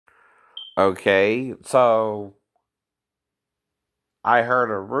Okay, so I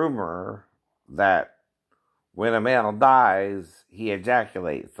heard a rumor that when a male dies, he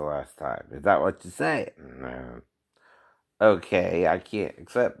ejaculates the last time. Is that what you say? No. Okay, I can't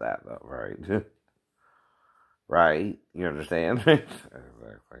accept that though, right? Right? You understand?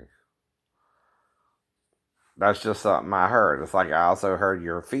 Exactly. That's just something I heard. It's like I also heard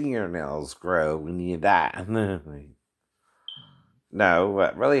your fingernails grow when you die. No,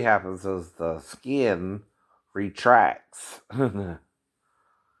 what really happens is the skin retracts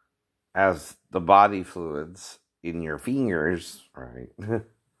as the body fluids in your fingers, right?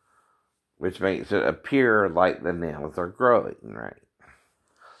 Which makes it appear like the nails are growing, right?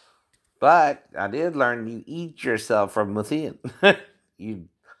 But I did learn you eat yourself from within. You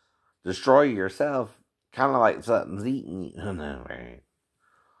destroy yourself, kind of like something's eating you. Right?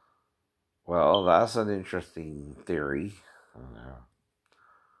 Well, that's an interesting theory,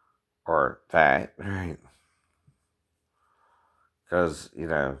 or fact, right? Because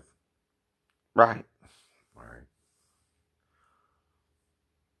right, right.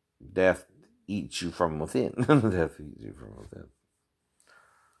 Death eats you from within. Death eats you from within.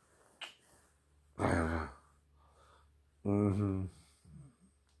 hmm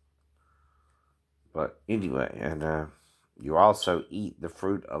But anyway, and you also eat the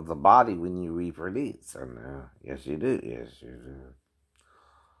fruit of the body when you reproduce. And yes, you do. Yes, you do.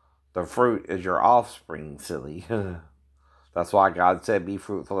 The fruit is your offspring, silly. That's why God said, "Be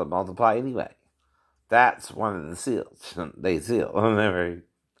fruitful and multiply." Anyway, that's one of the seals. They seal.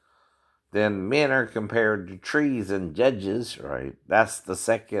 Then men are compared to trees in Judges, right? That's the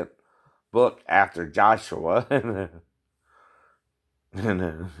second book after Joshua. And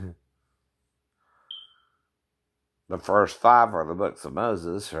the first five are the books of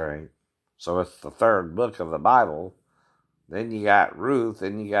Moses, right? So it's the third book of the Bible. Then you got Ruth,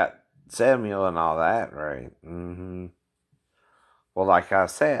 then you got Samuel and all that, right? Well, like I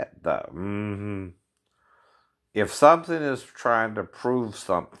said, if something is trying to prove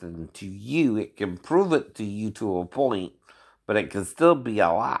something to you, it can prove it to you to a point, but it can still be a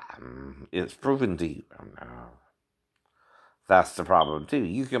lie. It's proven to you. That's the problem, too.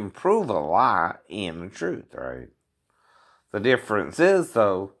 You can prove a lie and the truth, right? The difference is,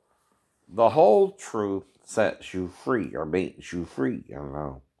 though, the whole truth sets you free or makes you free.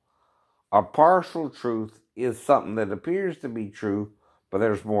 A partial truth is something that appears to be true, but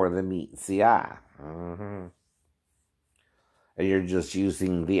there's more than meets the eye. And you're just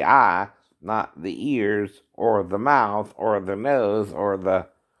using the eye, not the ears or the mouth or the nose or the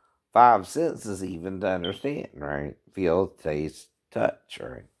five senses even to understand, right? Feel, taste, touch,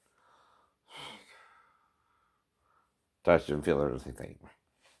 right? Touch and feel everything.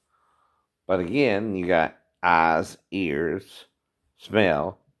 But again, you got eyes, ears,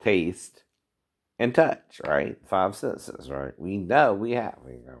 smell, taste, and touch, right? Five senses, right? We know we have.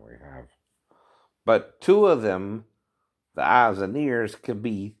 But two of them, the eyes and ears, could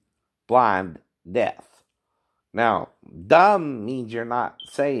be blind, deaf. Now, dumb means you're not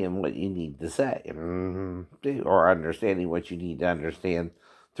saying what you need to say, or understanding what you need to understand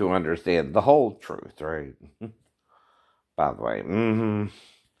the whole truth, right? By the way,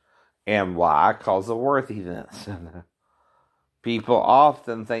 and why? Because of worthiness. People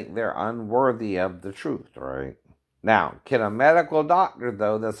often think they're unworthy of the truth, right? Now, can a medical doctor,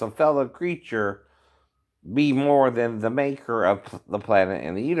 though, that's a fellow creature, be more than the maker of the planet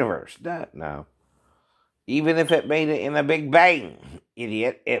and the universe? No. Even if it made it in a Big Bang,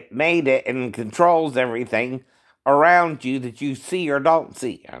 idiot, it made it and controls everything around you that you see or don't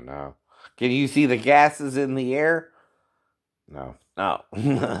see. I know. Can you see the gases in the air? No. No.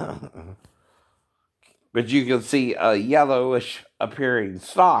 But you can see a yellowish appearing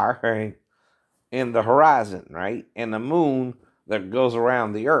star, right, in the horizon, right? And the moon that goes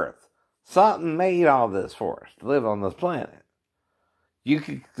around the earth. Something made all this for us to live on this planet. You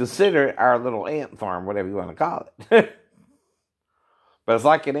could consider it our little ant farm, whatever you want to call it. But it's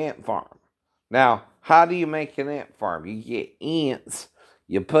like an ant farm. Now, how do you make an ant farm? You get ants,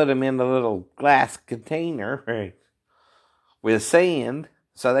 you put them in a little glass container, right, with sand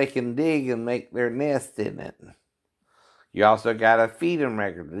so they can dig and make their nest in it. You also got to feed them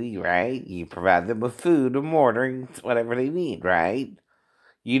regularly, right? You provide them with food and water and whatever they need, right?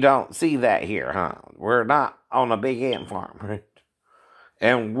 You don't see that here, huh? We're not on a big ant farm, right?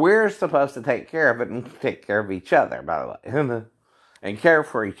 And we're supposed to take care of it and take care of each other, by the way. And care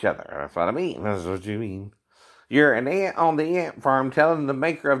for each other. That's what I mean. That's what you mean. You're an ant on the ant farm telling the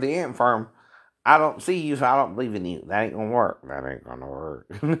maker of the ant farm, I don't see you, so I don't believe in you. That ain't gonna work. That ain't gonna work.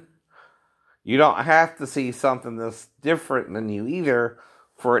 You don't have to see something that's different than you either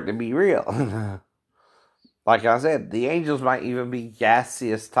for it to be real. Like I said, the angels might even be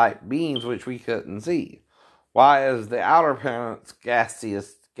gaseous type beings which we couldn't see. Why is the outer planets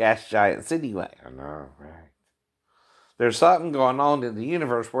gaseous gas giants anyway? I know, right? There's something going on in the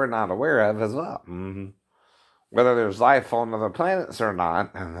universe we're not aware of as well. Whether there's life on other planets or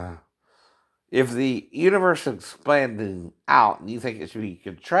not. If the universe is expanding out and you think it should be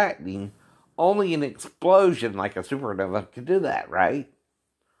contracting, only an explosion like a supernova could do that, right?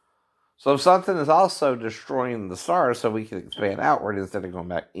 So if something is also destroying the stars so we can expand outward instead of going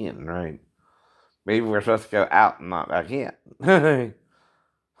back in, right? Maybe we're supposed to go out and not back in.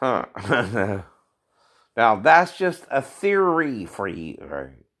 Huh. Now, that's just a theory for you,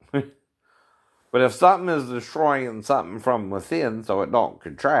 right? But if something is destroying something from within so it don't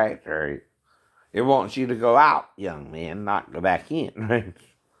contract, right? It wants you to go out, young man, not go back in, right?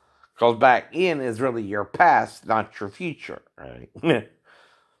 Because back in is really your past, not your future, right?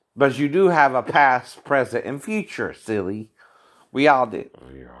 But you do have a past, present, and future, silly. We all do.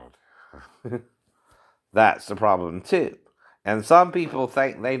 That's the problem, too. And some people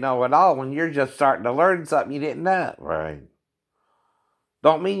think they know it all when you're just starting to learn something you didn't know, right?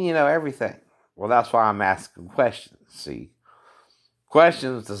 Don't mean you know everything. Well, that's why I'm asking questions, see?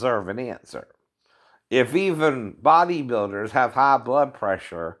 Questions deserve an answer. If even bodybuilders have high blood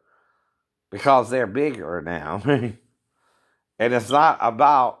pressure because they're bigger now, and it's not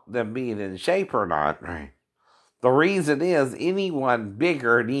about them being in shape or not, right? The reason is anyone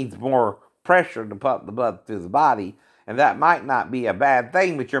bigger needs more pressure to pump the blood through the body, and that might not be a bad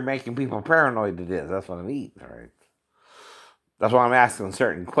thing, but you're making people paranoid it is. That's what I mean, right? That's why I'm asking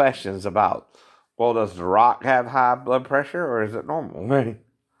certain questions about, well, does The Rock have high blood pressure, or is it normal, right?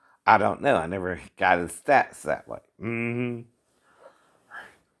 I don't know. I never got his stats that way.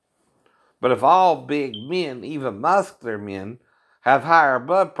 But if all big men, even muscular men, have higher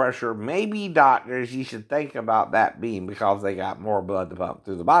blood pressure, maybe doctors, you should think about that being because they got more blood to pump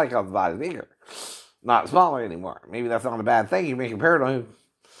through the body because the body's bigger, not smaller anymore. Maybe that's not a bad thing. You're making paranoid.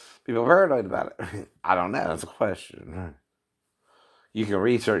 People paranoid about it. I don't know. That's a question. You can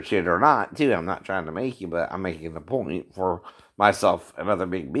research it or not, too. I'm not trying to make you, but I'm making a point for myself and other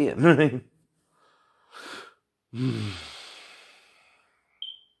big men.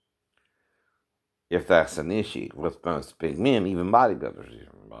 If that's an issue with most big men, even bodybuilders.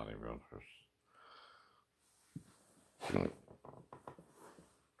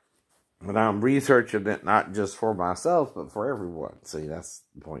 But I'm researching it not just for myself, but for everyone. See, that's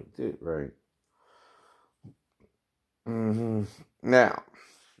the point, too, right? Now,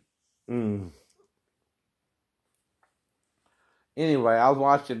 anyway, I was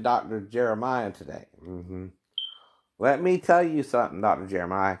watching Dr. Jeremiah today. Let me tell you something, Dr.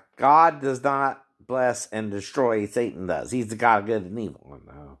 Jeremiah. God does not bless and destroy. Satan does. He's the God of good and evil.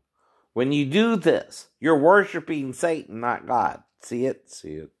 When you do this, you're worshiping Satan, not God. See it?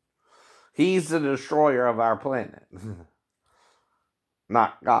 See it. He's the destroyer of our planet,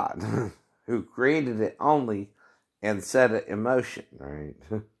 not God, who created it only and set it in motion, right?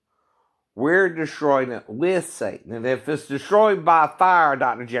 We're destroying it with Satan. And if it's destroyed by fire,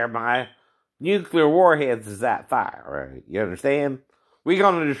 Dr. Jeremiah, nuclear warheads is that fire, right? You understand? We're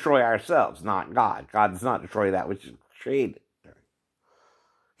going to destroy ourselves, not God. God does not destroy that which is created.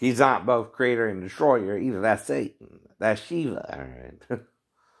 He's not both creator and destroyer either. That's Satan. That's Shiva, all right?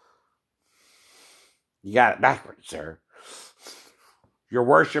 You got it backwards, sir. You're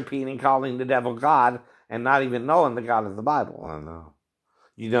worshiping and calling the devil God and not even knowing the God of the Bible. I know.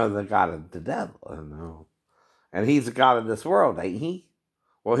 You know the God of the devil. I know. And he's the God of this world, ain't he?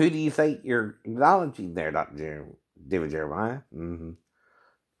 Well, who do you think you're acknowledging there, Dr. David Jeremiah?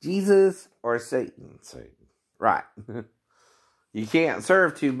 Jesus or Satan? Satan. Right. You can't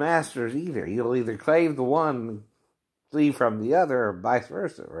serve two masters either. You'll either claim the one and flee from the other or vice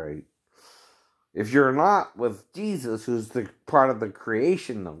versa, right? If you're not with Jesus, who's the part of the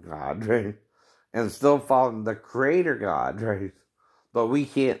creation of God, right? And still following the creator God, right? But we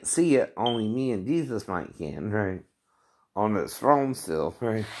can't see it, only me and Jesus might can, right? On its throne still,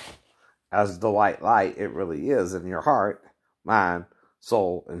 right? As the white light it really is in your heart, mind,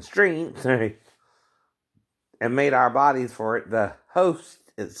 soul, and strength, right? And made our bodies for it to host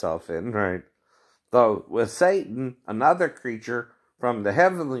itself in, right? Though with Satan, another creature from the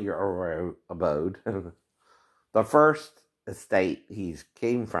heavenly abode, the first estate he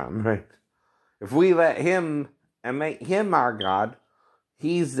came from, right? If we let him and make him our God,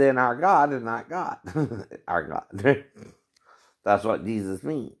 he's then our God and not God. Our God. That's what Jesus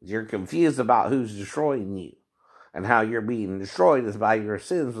means. You're confused about who's destroying you. And how you're being destroyed is by your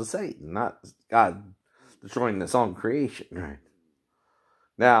sins with Satan, not God destroying his own creation, right?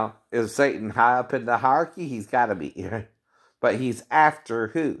 Now, is Satan high up in the hierarchy? He's got to be. But he's after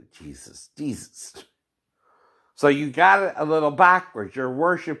who? Jesus. So you got it a little backwards. You're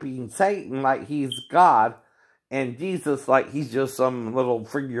worshiping Satan like he's God, and Jesus like he's just some little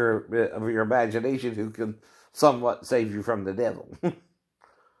figure of your imagination who can somewhat save you from the devil.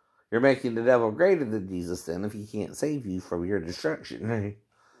 You're making the devil greater than Jesus then if he can't save you from your destruction.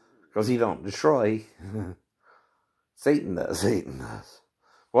 Because he don't destroy. Satan does.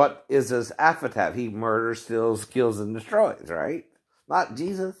 What is his epitaph? He murders, steals, kills, and destroys, right? Not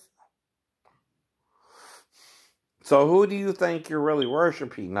Jesus. So who do you think you're really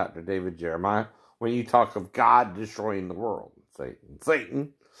worshiping, Dr. David Jeremiah, when you talk of God destroying the world?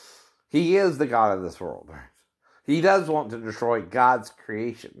 Satan. He is the God of this world, right? He does want to destroy God's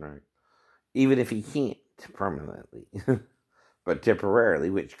creation, right? Even if he can't permanently, but temporarily,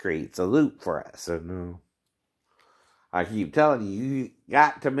 which creates a loop for us. So no. I keep telling you, you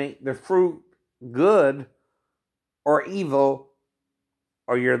got to make the fruit good or evil,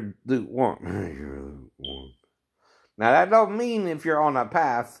 or you're lukewarm. Now, that don't mean if you're on a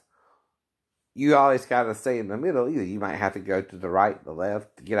path, you always got to stay in the middle either. You might have to go to the right, the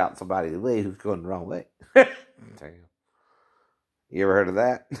left, to get out somebody's way who's going the wrong way. You ever heard of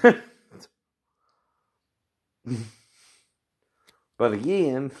that? But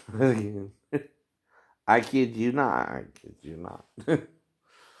again, I kid you not.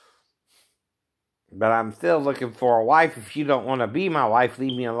 But I'm still looking for a wife. If you don't want to be my wife,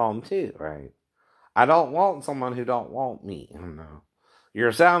 leave me alone too, right? I don't want someone who don't want me. No.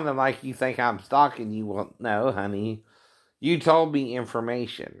 You're sounding like you think I'm stalking you. Well, no, honey. You told me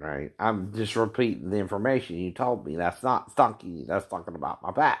information, right? I'm just repeating the information you told me. That's not stalking you. That's talking about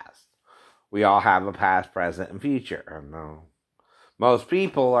my past. We all have a past, present, and future. No. Most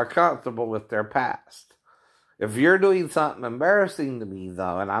people are comfortable with their past. If you're doing something embarrassing to me,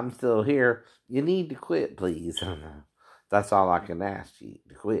 though, and I'm still here, you need to quit, please. That's all I can ask you,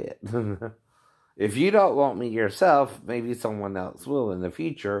 to quit. If you don't want me yourself, maybe someone else will in the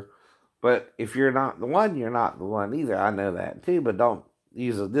future. But if you're not the one, you're not the one either. I know that too, but don't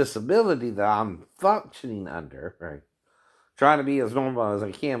use a disability that I'm functioning under, right? Trying to be as normal as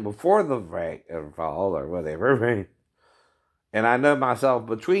I can before the wreck or fall or whatever, right? And I know myself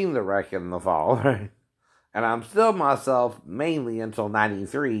between the wreck and the fall, right? And I'm still myself mainly until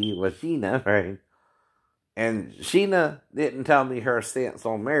 93 with Sheena, right? And Sheena didn't tell me her stance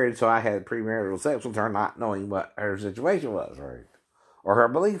on marriage, so I had premarital sex with her not knowing what her situation was, right? Or her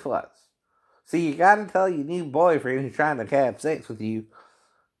belief was. See, you gotta tell your new boyfriend who's trying to have sex with you,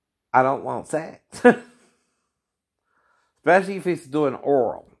 I don't want sex. Especially if he's doing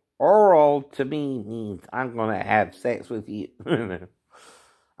oral. Oral, to me, means I'm gonna have sex with you.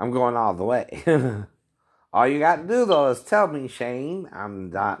 I'm going all the way. All you got to do, though, is tell me, Shane, I'm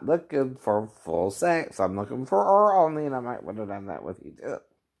not looking for full sex. I'm looking for oral only, and I might would have done that with you, too.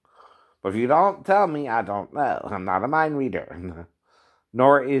 But if you don't tell me, I don't know. I'm not a mind reader.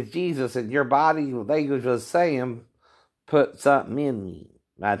 Nor is Jesus, and your body language was saying, put something in me.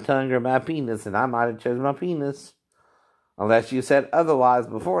 My tongue or my penis, and I might have chosen my penis. Unless you said otherwise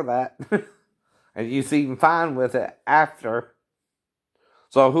before that. And you seem fine with it after.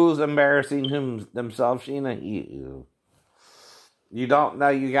 So who's embarrassing themselves, Sheena? You. You don't know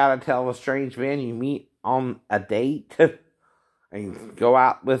you gotta tell a strange man you meet on a date and go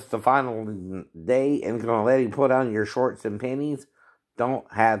out with the final day and gonna let him put on your shorts and panties? Don't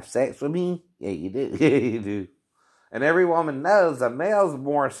have sex with me? Yeah, you do. Yeah, you do. And every woman knows the male's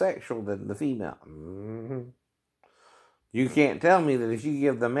more sexual than the female. Mm-hmm. You can't tell me that if you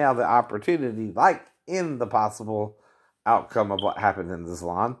give the male the opportunity, like in the possible outcome of what happened in the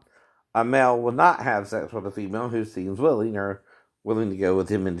salon, a male will not have sex with a female who seems willing or willing to go with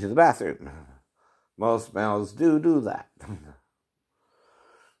him into the bathroom. Most males do that.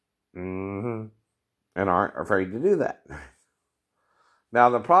 Mm-hmm. And aren't afraid to do that. Now,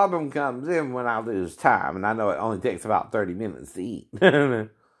 the problem comes in when I lose time, and I know it only takes about 30 minutes to eat.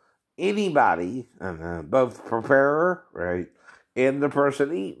 Anybody, both preparer, right, and the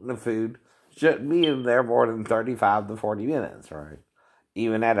person eating the food, shouldn't be in there more than 35 to 40 minutes, right?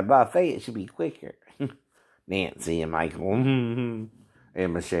 Even at a buffet, it should be quicker. Nancy and Michael and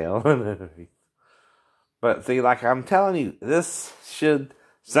Michelle. But see, like I'm telling you, this should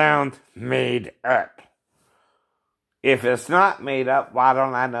sound made up. If it's not made up, why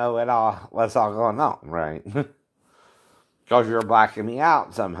don't I know it all? What's all going on, right? Because you're blacking me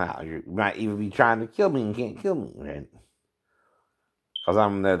out somehow. You might even be trying to kill me and can't kill me, right? Because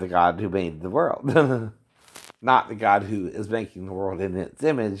I'm the God who made the world. Not the God who is making the world in its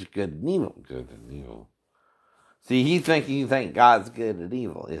image, good and evil. Good and evil. See, you think God's good and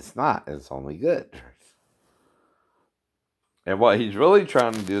evil. It's not. It's only good. And what he's really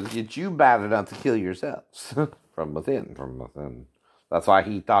trying to do is get you bad enough to kill yourselves from within. That's why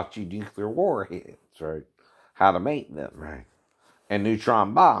he taught you nuclear warheads, right? How to make them, right? And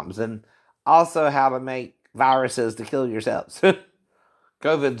neutron bombs. And also how to make viruses to kill yourselves.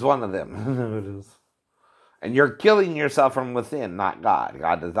 COVID's one of them. It is. And you're killing yourself from within, not God.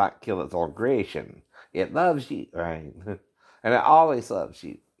 God does not kill its own creation. It loves you, right? And it always loves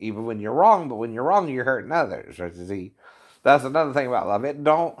you. Even when you're wrong, but when you're wrong, you're hurting others, right? See, that's another thing about love. It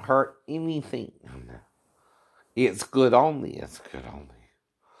don't hurt anything. It's good only. It's good only.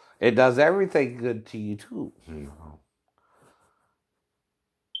 It does everything good to you, too.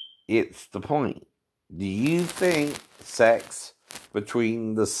 It's the point. Do you think sex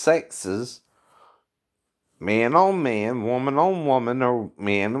between the sexes, man on man, woman on woman, or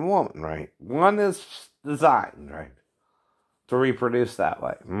man and woman, right? One is designed, right, to reproduce that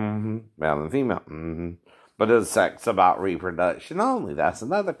way. Male and female. But is sex about reproduction only? That's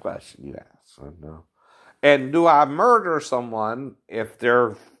another question you ask. No. And do I murder someone if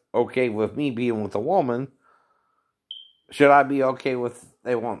they're okay with me being with a woman? Should I be okay with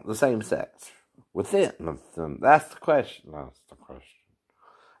they want the same sex within them? That's the question. That's the question.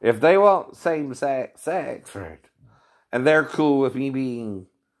 If they want same sex, right, and they're cool with me being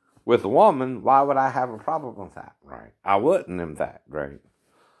with a woman, why would I have a problem with that, right? I wouldn't, in fact, right?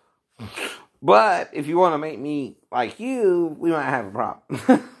 But if you want to make me like you, we might have a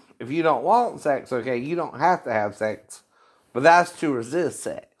problem. If you don't want sex, okay, you don't have to have sex. But that's to resist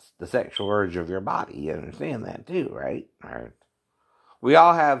sex, the sexual urge of your body. You understand that too, right? Right. We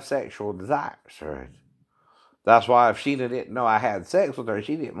all have sexual desires, right? That's why if Sheena didn't know I had sex with her,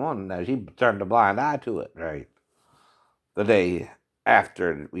 she didn't want to know. She turned a blind eye to it, right? The day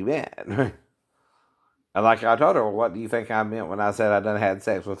after we met. And like I told her, well, what do you think I meant when I said I done had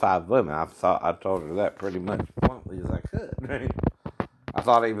sex with 5 women? I thought I told her that pretty much bluntly as I could, right? I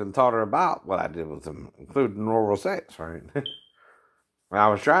thought I even told her about what I did with them, including oral sex, right? And I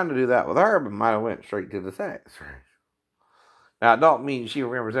was trying to do that with her, but might have went straight to the sex, right? Now, it don't mean she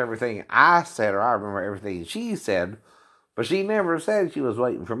remembers everything I said or I remember everything she said, but she never said she was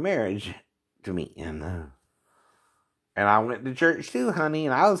waiting for marriage to me, and I went to church too, honey,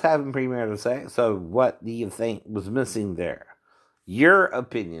 and I was having premarital sex, so what do you think was missing there? Your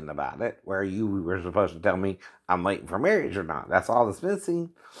opinion about it, where you were supposed to tell me I'm waiting for marriage or not. That's all that's missing.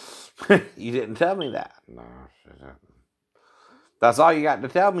 You didn't tell me that. No, that's all you got to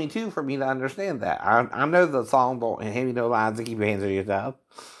tell me, too, for me to understand that. I know the song, don't hand me no lines and keep your hands on yourself,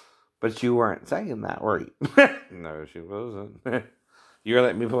 but you weren't saying that, were you? No, she wasn't. You were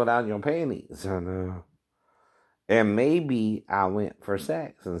letting me pull down your panties. I know. And maybe I went for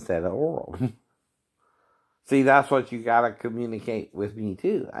sex instead of oral. See, that's what you gotta communicate with me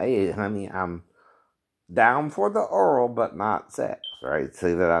too. Hey, honey, I'm down for the oral, but not sex, right?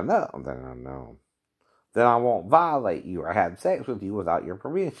 See that I know. Then I know. Then I won't violate you or have sex with you without your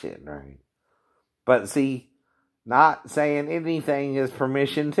permission, right? But see, not saying anything is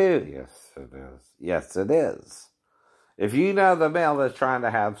permission too. Yes, it is. Yes, it is. If you know the male is trying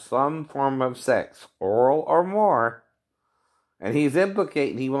to have some form of sex, oral or more, and he's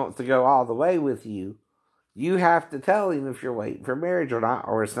implicating he wants to go all the way with you, you have to tell him if you're waiting for marriage or not,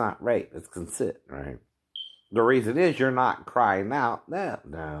 or it's not rape, it's consent, right? The reason is you're not crying out,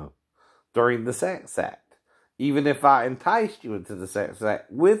 no, during the sex act. Even if I enticed you into the sex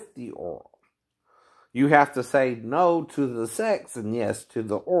act with the oral, you have to say no to the sex and yes to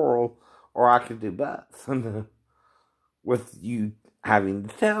the oral, or I can do both. With you having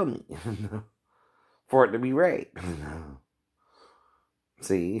to tell me for it to be rape.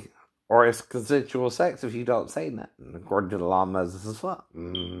 See? Or it's consensual sex if you don't say nothing, according to the law of Moses as well.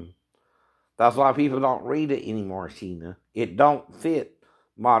 That's why people don't read it anymore, Sheena. It don't fit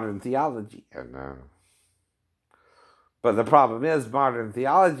modern theology. But the problem is modern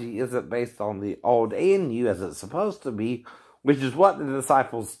theology isn't based on the old and new as it's supposed to be, which is what the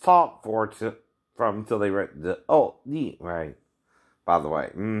disciples taught from till they read the old new, right? By the way.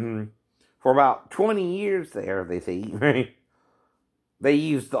 For about 20 years there, they say, right? They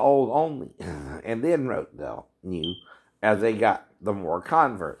used the old only and then wrote the new as they got the more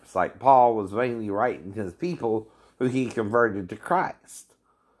converts. Like Paul was mainly writing to his people who he converted to Christ.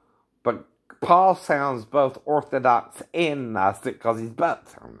 But Paul sounds both Orthodox and Gnostic because he's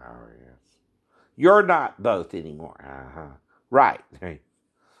both. Oh, no, yes. You're not both anymore. Right.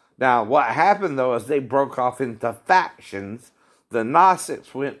 Now, what happened, though, is they broke off into factions. The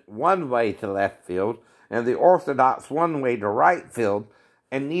Gnostics went one way to left field, and the Orthodox one way to right field,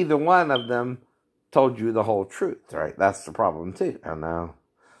 and neither one of them told you the whole truth, right? That's the problem too. I know.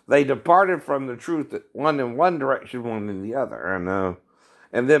 They departed from the truth, one in one direction, one in the other. I know.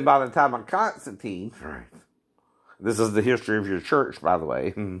 And then by the time of Constantine, right? This is the history of your church, by the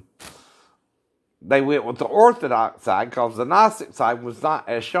way. They went with the Orthodox side because the Gnostic side was not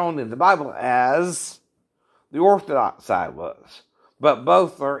as shown in the Bible as the Orthodox side was. But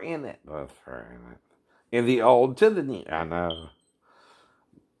both are in it. Both are in it. In the Old to the New. I know.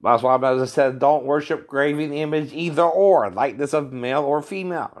 That's why Moses said, don't worship graven image either or, likeness of male or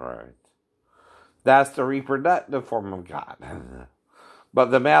female. Right. That's the reproductive form of God. But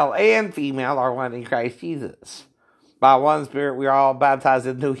the male and female are one in Christ Jesus. By one Spirit we are all baptized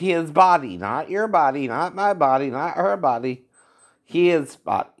into His body. Not your body, not my body, not her body. His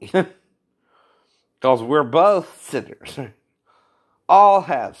body. Because we're both sinners. All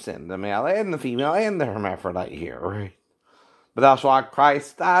have sinned, the male and the female and the hermaphrodite here. Right? But that's why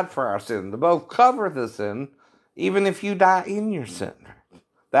Christ died for our sin, to both cover the sin, even if you die in your sin.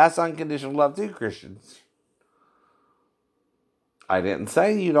 That's unconditional love too, Christians. I didn't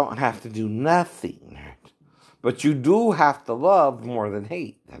say you don't have to do nothing, but you do have to love more than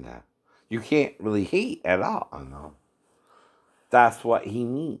hate. You can't really hate at all. No. That's what He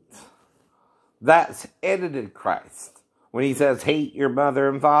needs. That's edited Christ. When He says hate your mother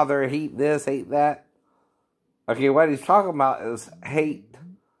and father, hate this, hate that. Okay, what He's talking about is hate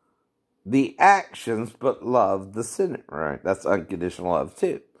the actions, but love the sinner, right? That's unconditional love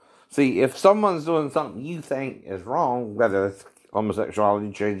too. See, if someone's doing something you think is wrong, whether it's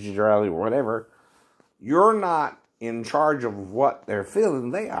homosexuality, transgenderality, or whatever, you're not in charge of what they're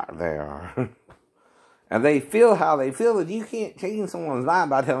feeling. They are. And they feel how they feel, and you can't change someone's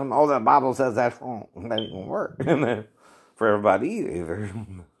mind by telling them, oh, the Bible says that's wrong. That ain't going to work for everybody either.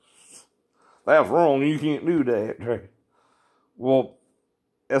 That's wrong, you can't do that. Well,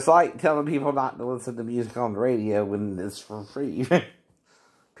 it's like telling people not to listen to music on the radio when it's for free.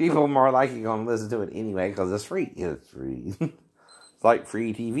 People are more likely going to listen to it anyway because it's free. It's free. It's like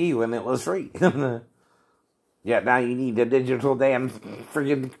free TV when it was free. Yet now you need a digital damn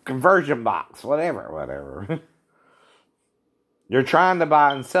freaking conversion box. Whatever. You're trying to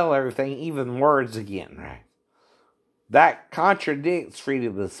buy and sell everything, even words again, right? That contradicts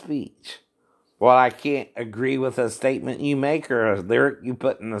freedom of speech. Well, I can't agree with a statement you make or a lyric you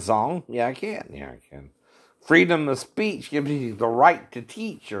put in a song. Yeah, I can. Freedom of speech gives you the right to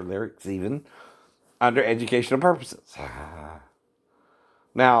teach your lyrics, even under educational purposes.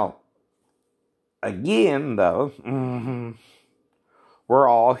 Now, again, though, we're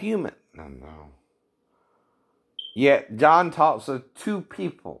all human. Yet, John talks of two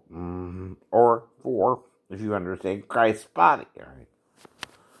people, or four, if you understand, Christ's body, right?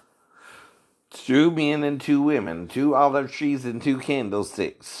 2 men and 2 women, 2 olive trees and 2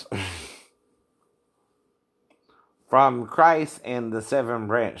 candlesticks. From Christ and the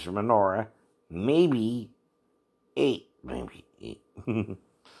 7-branch menorah, maybe 8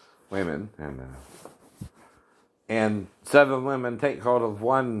 women. And 7 women take hold of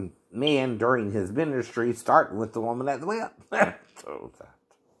one man during his ministry, starting with the woman at the well. So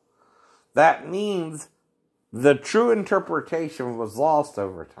that means the true interpretation was lost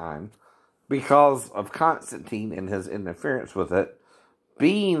over time, because of Constantine and his interference with it,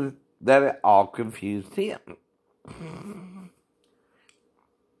 being that it all confused him.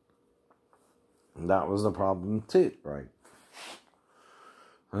 And that was the problem too, right?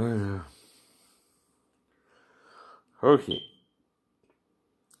 Okay.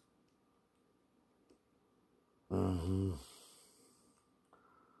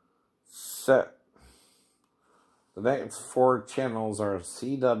 So, the next 4 channels are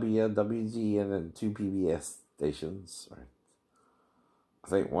CW, WGN, and 2 PBS stations. Right. I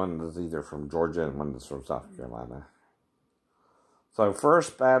think one is either from Georgia and one is from South Carolina. So,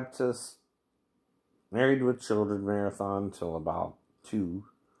 First Baptist, Married with Children Marathon till about 2.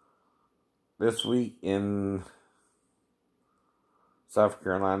 This week in South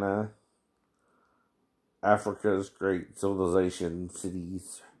Carolina, Africa's Great Civilization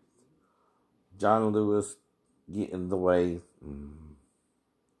Cities, John Lewis, Get in the Way.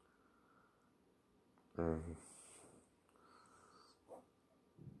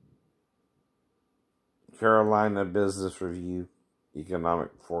 Carolina Business Review,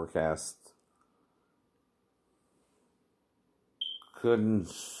 Economic Forecast.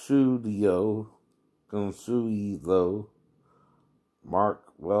 Consuelo,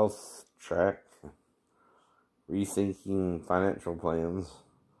 Mark Wealth Track, Rethinking Financial Plans,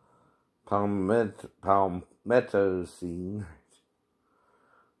 Palmetto Scene,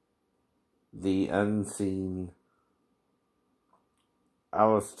 The Unseen,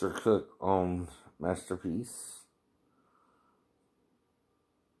 Alistair Cook on Masterpiece.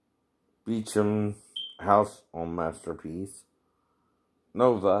 Beecham House on Masterpiece.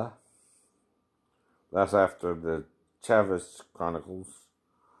 Nova. That's after the Chavez Chronicles.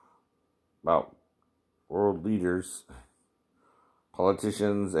 About world leaders,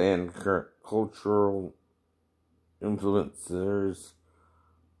 politicians, and cultural influencers.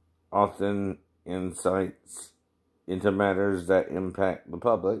 Often insights into matters that impact the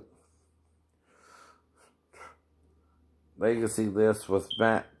public. Legacy List with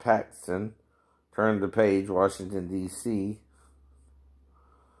Matt Paxton. Turn the Page, Washington, D.C.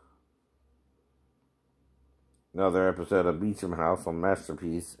 Another episode of Beecham House on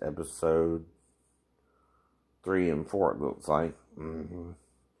Masterpiece, episode 3 and 4, it looks like.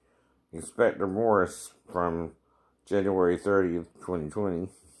 Inspector Morse from January 30th, 2020.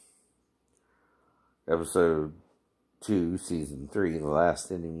 Episode 2, Season 3, The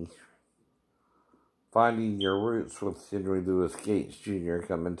Last Enemy. Finding Your Roots with Henry Louis Gates Jr.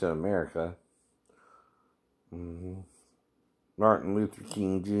 Coming to America. Martin Luther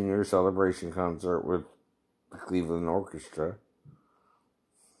King Jr. Celebration Concert with the Cleveland Orchestra.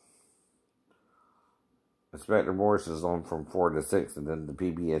 Inspector Morse is on from 4 to 6, and then the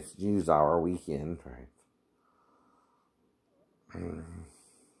PBS NewsHour weekend. Right.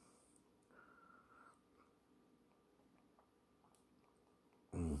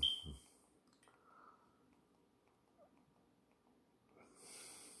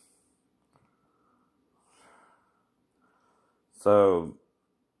 So,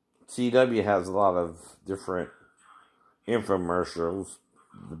 CW has a lot of different infomercials.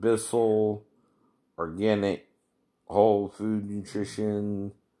 The Bissell, organic, whole food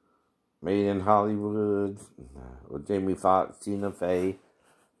nutrition, made in Hollywood, with Jamie Foxx, Tina Fey,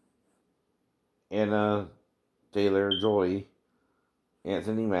 Anna Taylor-Joy,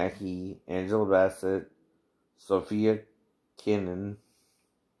 Anthony Mackie, Angela Bassett, Sophia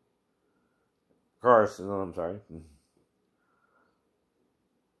Carson,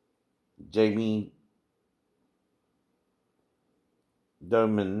 Jamie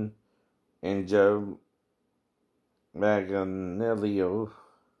Doman, and Joe Manganiello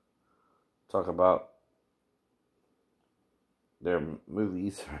talk about their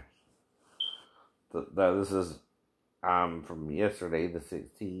movies. This is from yesterday, the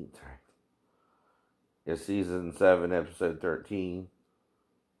 16th. It's season 7, episode 13.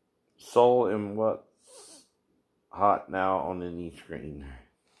 Soul and What's Hot Now on Any Screen.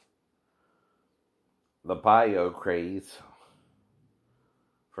 The Pio Craze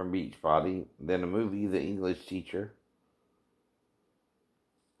from Beachbody. Then a movie, The English Teacher,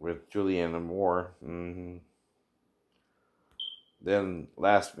 with Julianne Moore. Then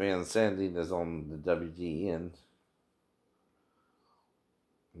Last Man Standing is on the WGN.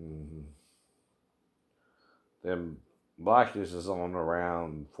 Then Blackish is on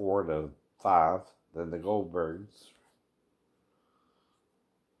around 4 to 5. Then the Goldbergs.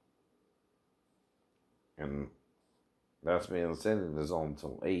 And Last Man Standing is on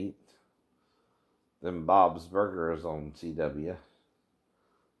till 8. Then Bob's Burger is on CW.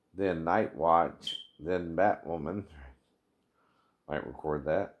 Then Night Watch. Then Batwoman. Might record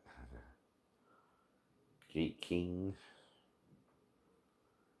that. Kate King.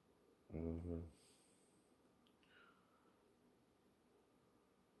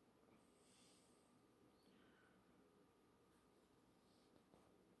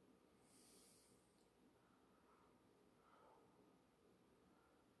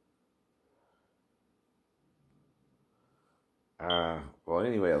 Well,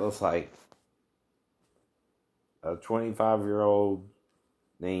 anyway, it looks like a 25-year-old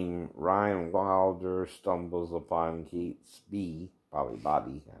named Ryan Wilder stumbles upon Kate's probably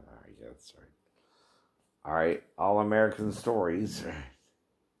body, I guess, right? Alright, All American Stories.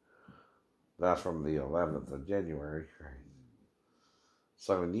 That's from the 11th of January, right?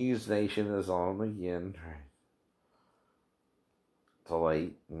 So News Nation is on again, right? Till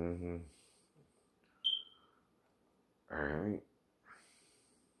 8. Alright.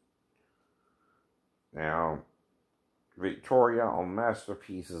 Now, Victoria on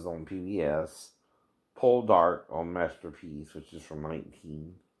Masterpiece is on PBS. Pole Dark on Masterpiece, which is from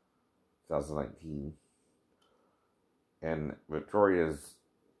 2019. And Victoria's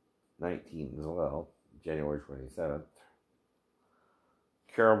 19 as well, January 27th.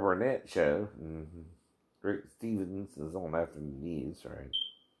 Carol Burnett Show. Rick Stevens is on after the news, right?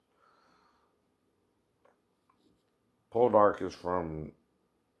 Pole Dark is from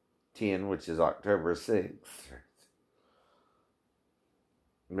 10, which is October 6th.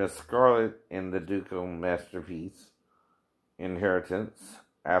 Miss Scarlet and the Duke on Masterpiece. Inheritance.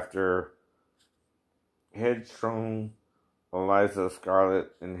 After headstrong Eliza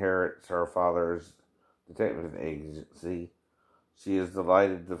Scarlett inherits her father's detective agency. She is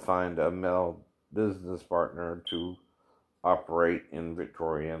delighted to find a male business partner to operate in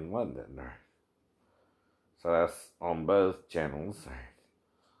Victorian London. So that's on both channels.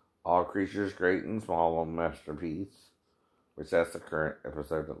 All Creatures Great and Small on Masterpiece, which that's the current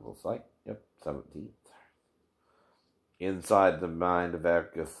episode it looks like. Yep, 17th. Inside the Mind of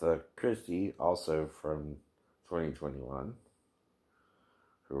Agatha Christie, also from 2021,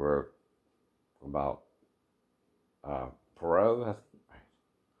 who wrote about Perot, I think.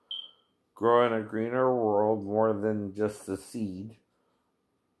 Growing a greener world more than just the seed,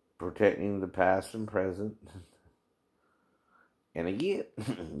 protecting the past and present. And again,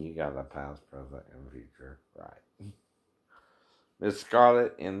 you got the past, present, and future, right? Miss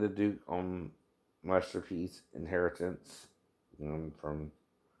Scarlet and the Duke on Masterpiece Inheritance, from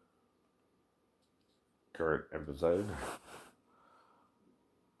current episode.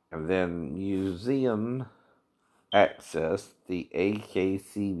 And then Museum Access, the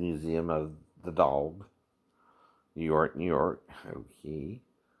AKC Museum of the Dog, New York, New York. Okay.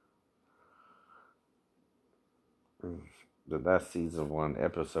 That's season 1,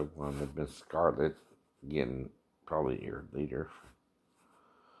 episode 1 of Miss Scarlet. Again, probably a year later.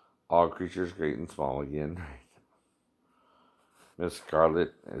 All Creatures Great and Small again. Miss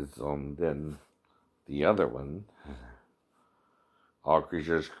Scarlet is on then the other one. All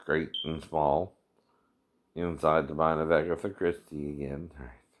Creatures Great and Small. Inside the Mind of Agatha Christie again.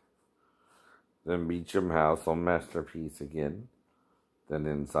 Then Beecham House on Masterpiece again. Then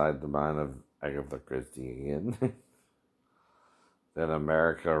Inside the Mind of Agatha Christie again. Then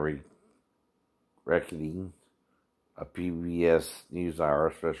America Reckoning, a PBS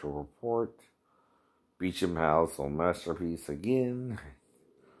NewsHour special report. Beecham House on Masterpiece again.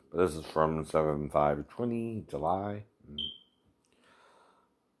 But this is from 7/5/20, July.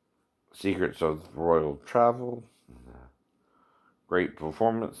 Secrets of Royal Travel. Great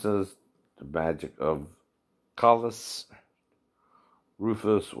Performances. The Magic of Collis.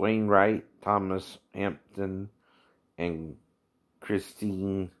 Rufus Wainwright, Thomas Hampton, and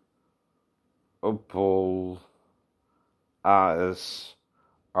Christine Opal are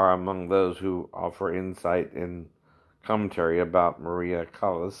among those who offer insight and commentary about Maria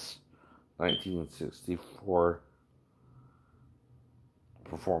Callas' 1964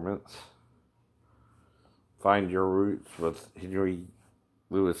 performance. Find Your Roots with Henry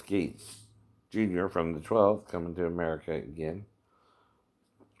Louis Gates Jr. from the 12th, coming to America again.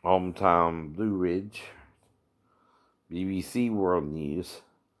 Hometown Blue Ridge. BBC World News,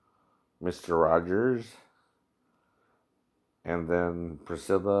 Mr. Rogers, and then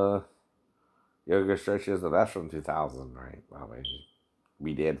Priscilla Yoga Stretches. That's from 2000, right? Well,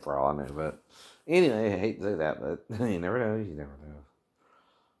 be dead for all I know, but anyway, I hate to say that, but you never know. You never know.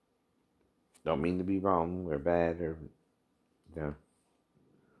 Don't mean to be wrong or bad or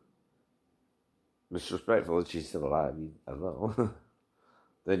disrespectful that she's still alive as well.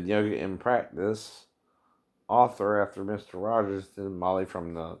 Then Yoga in Practice. Author after Mr. Rogers, then Molly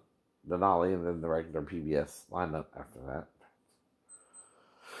from the Denali, and then the regular PBS lineup after that.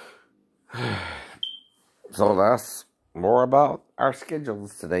 So that's more about our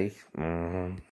schedules today.